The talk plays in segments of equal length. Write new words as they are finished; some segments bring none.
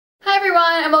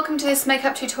everyone and welcome to this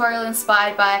makeup tutorial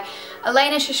inspired by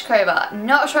Alena Shishkova.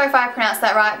 Not sure if I pronounced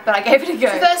that right, but I gave it a go.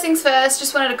 So first things first,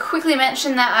 just wanted to quickly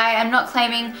mention that I am not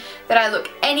claiming that I look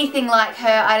anything like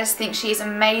her. I just think she's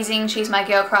amazing. She's my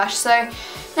girl crush. So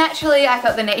naturally I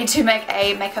felt the need to make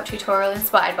a makeup tutorial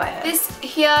inspired by her. This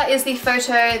here is the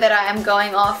photo that I am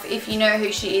going off. If you know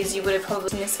who she is, you would have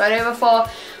probably seen this photo before.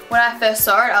 When I first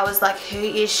saw it, I was like, who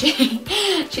is she?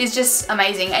 She's just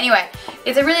amazing. Anyway,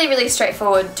 it's a really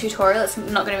straightforward tutorial. It's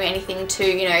not going to be anything too,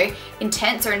 you know,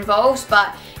 intense or involved,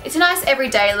 but it's a nice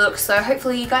everyday look, so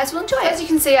hopefully you guys will enjoy it. As you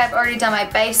can see, I've already done my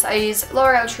base. I use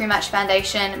L'Oreal True Match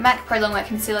Foundation, MAC Pro Longwear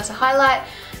Concealer to highlight,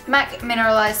 MAC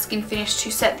Mineralized Skin Finish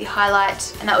to set the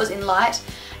highlight, and that was in light,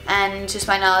 and just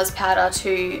my NARS powder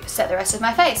to set the rest of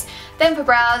my face. Then for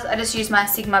brows, I just use my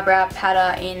Sigma brow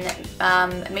powder in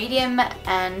medium,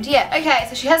 and yeah. Okay,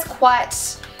 so she has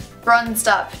quite bronzed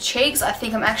up cheeks. I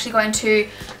think I'm actually going to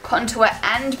contour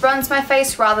and bronze my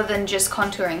face rather than just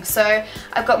contouring. So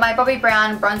I've got my Bobbi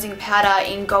Brown bronzing powder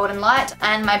in Golden Light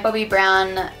and my Bobbi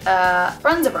Brown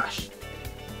bronzer brush.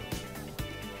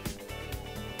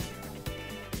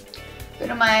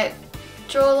 Bit on my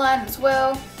jawline as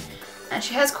well. And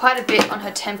she has quite a bit on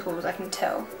her temples, I can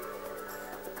tell.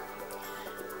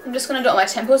 I'm just going to do it on my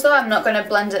temples though. I'm not going to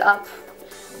blend it up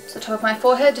to the top of my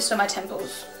forehead, just on my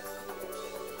temples.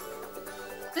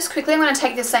 Just quickly, I'm going to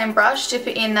take the same brush, dip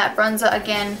it in that bronzer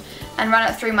again and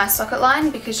run it through my socket line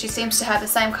because she seems to have the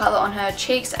same colour on her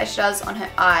cheeks as she does on her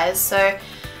eyes. So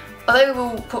although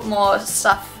we'll put more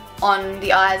stuff on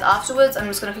the eyes afterwards, I'm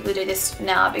just going to quickly do this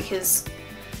now because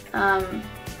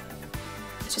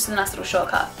it's just a nice little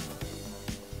shortcut.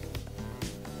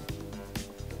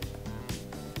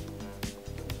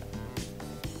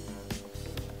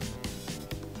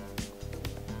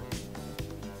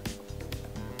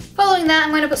 Following that, I'm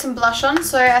going to put some blush on.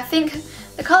 So I think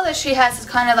the colour that she has is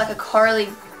kind of like a corally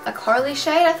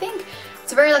shade, I think.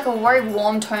 It's a very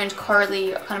warm toned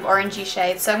corally kind of orangey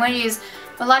shade. So I'm going to use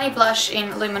Milani blush in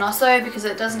Luminoso because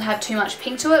it doesn't have too much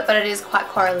pink to it, but it is quite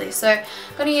corally. So I'm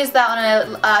going to use that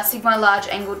on a Sigma Large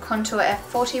Angled Contour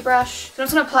F40 brush. So I'm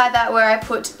just going to apply that where I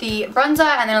put the bronzer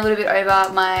and then a little bit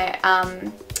over my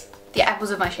the apples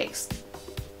of my cheeks.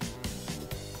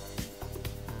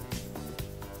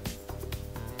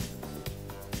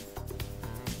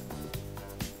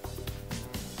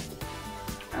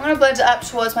 I'm going to blend it up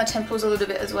towards my temples a little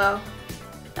bit as well.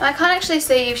 And I can't actually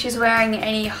see if she's wearing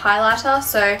any highlighter,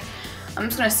 so I'm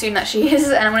just going to assume that she is.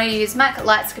 And I'm going to use MAC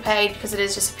Lightscapade because it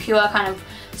is just a pure kind of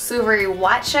silvery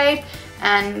white shade,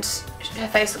 and her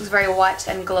face looks very white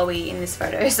and glowy in this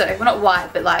photo. So, well, not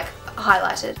white, but like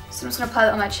highlighted. So I'm just going to apply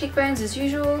that on my cheekbones as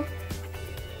usual.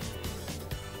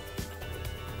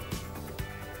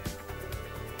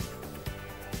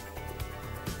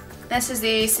 This is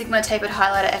the Sigma Tapered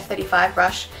Highlighter F35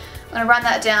 brush. I'm going to run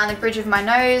that down the bridge of my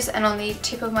nose and on the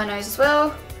tip of my nose as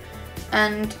well,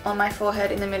 and on my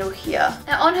forehead in the middle here.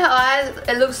 Now on her eyes,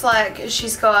 it looks like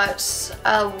she's got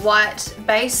a white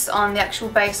base on the actual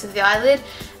base of the eyelid,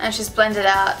 and she's blended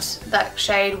out that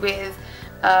shade with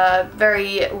a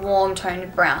very warm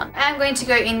toned brown. I'm going to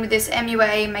go in with this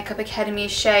MUA Makeup Academy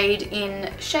shade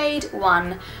in shade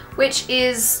 1, which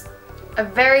is a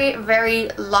very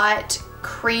light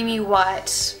creamy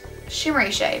white shimmery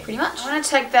shade pretty much. I'm going to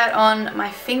take that on my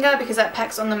finger because that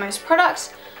packs on the most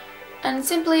product and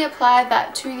simply apply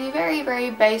that to the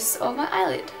very base of my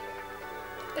eyelid.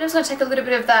 Then I'm just going to take a little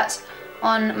bit of that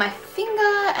on my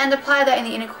finger and apply that in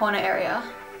the inner corner area,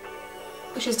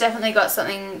 which has definitely got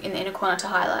something in the inner corner to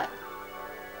highlight.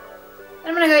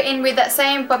 Then I'm going to go in with that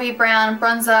same Bobbi Brown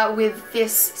bronzer with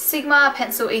this Sigma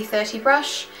Pencil E30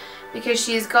 brush, because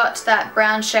she's got that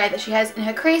brown shade that she has in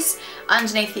her crease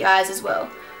underneath the eyes as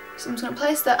well. So I'm just going to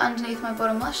place that underneath my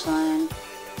bottom lash line.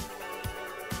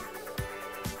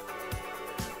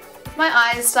 If my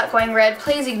eyes start going red,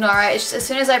 please ignore it. It's just as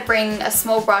soon as I bring a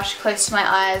small brush close to my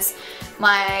eyes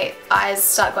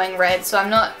start going red. So I'm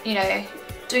not, you know,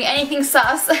 doing anything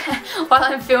sus while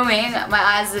I'm filming. My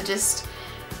eyes are just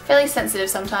fairly sensitive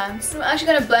sometimes. So I'm actually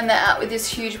going to blend that out with this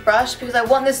huge brush because I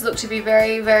want this look to be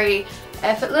very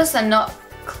effortless and not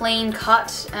clean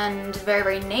cut and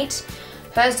very neat.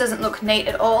 Hers doesn't look neat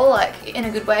at all, like in a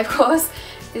good way of course.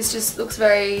 This just looks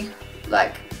very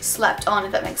like slapped on,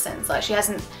 if that makes sense. Like she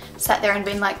hasn't sat there and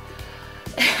been like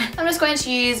I'm just going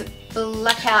to use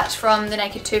Blackout from the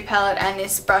Naked 2 palette and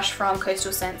this brush from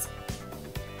Coastal Scents.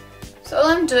 So all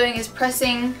I'm doing is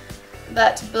pressing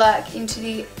that black into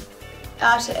the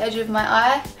outer edge of my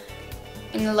eye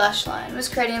in the lash line. I'm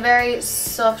just creating a very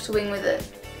soft wing with it.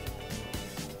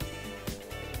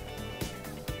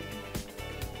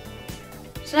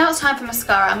 So now it's time for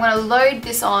mascara. I'm going to load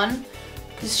this on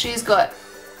because she's got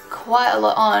quite a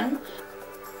lot on.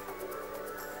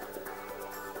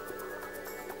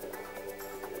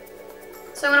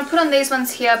 So I'm going to put on these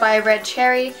ones here by Red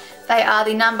Cherry. They are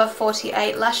the number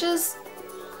 48 lashes.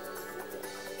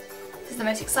 This is the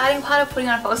most exciting part of putting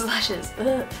on false lashes.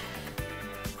 Ugh.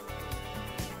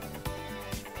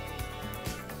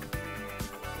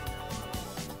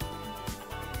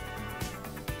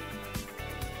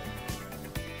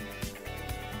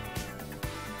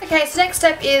 Okay, so next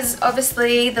step is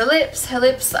obviously the lips. Her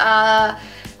lips are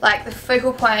like the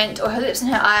focal point, or her lips and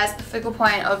her eyes, the focal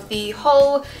point of the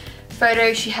whole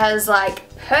photo. She has like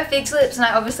perfect lips and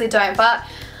I obviously don't, but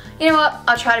you know what,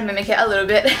 I'll try to mimic it a little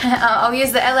bit. I'll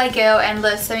use the LA Girl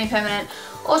Endless Semi-Permanent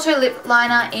Auto Lip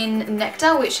Liner in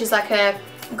Nectar, which is like a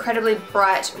incredibly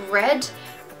bright red.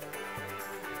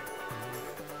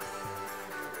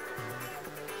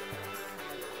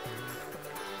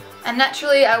 And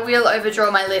naturally I will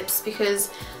overdraw my lips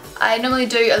because I normally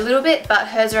do a little bit, but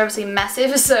hers are obviously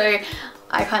massive, so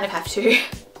I kind of have to.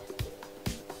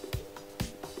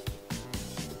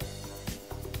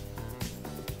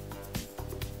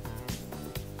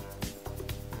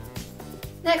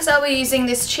 Next I'll be using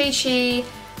this Chi Chi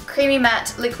Creamy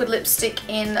Matte Liquid Lipstick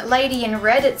in Lady in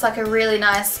Red. It's like a really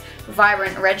nice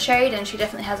vibrant red shade and she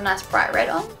definitely has a nice bright red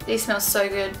on. These smell so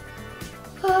good.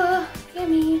 Oh,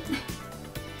 yummy.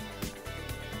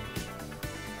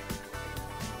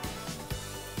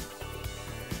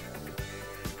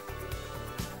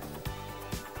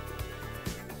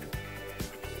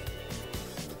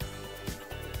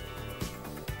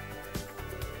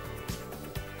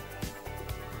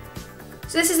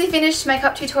 So this is the finished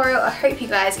makeup tutorial. I hope you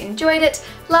guys enjoyed it.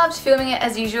 Loved filming it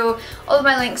as usual. All of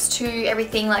my links to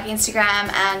everything like Instagram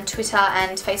and Twitter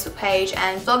and Facebook page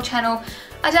and vlog channel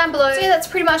are down below. So yeah, that's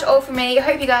pretty much all from me. I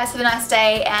hope you guys have a nice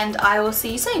day and I will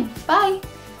see you soon. Bye!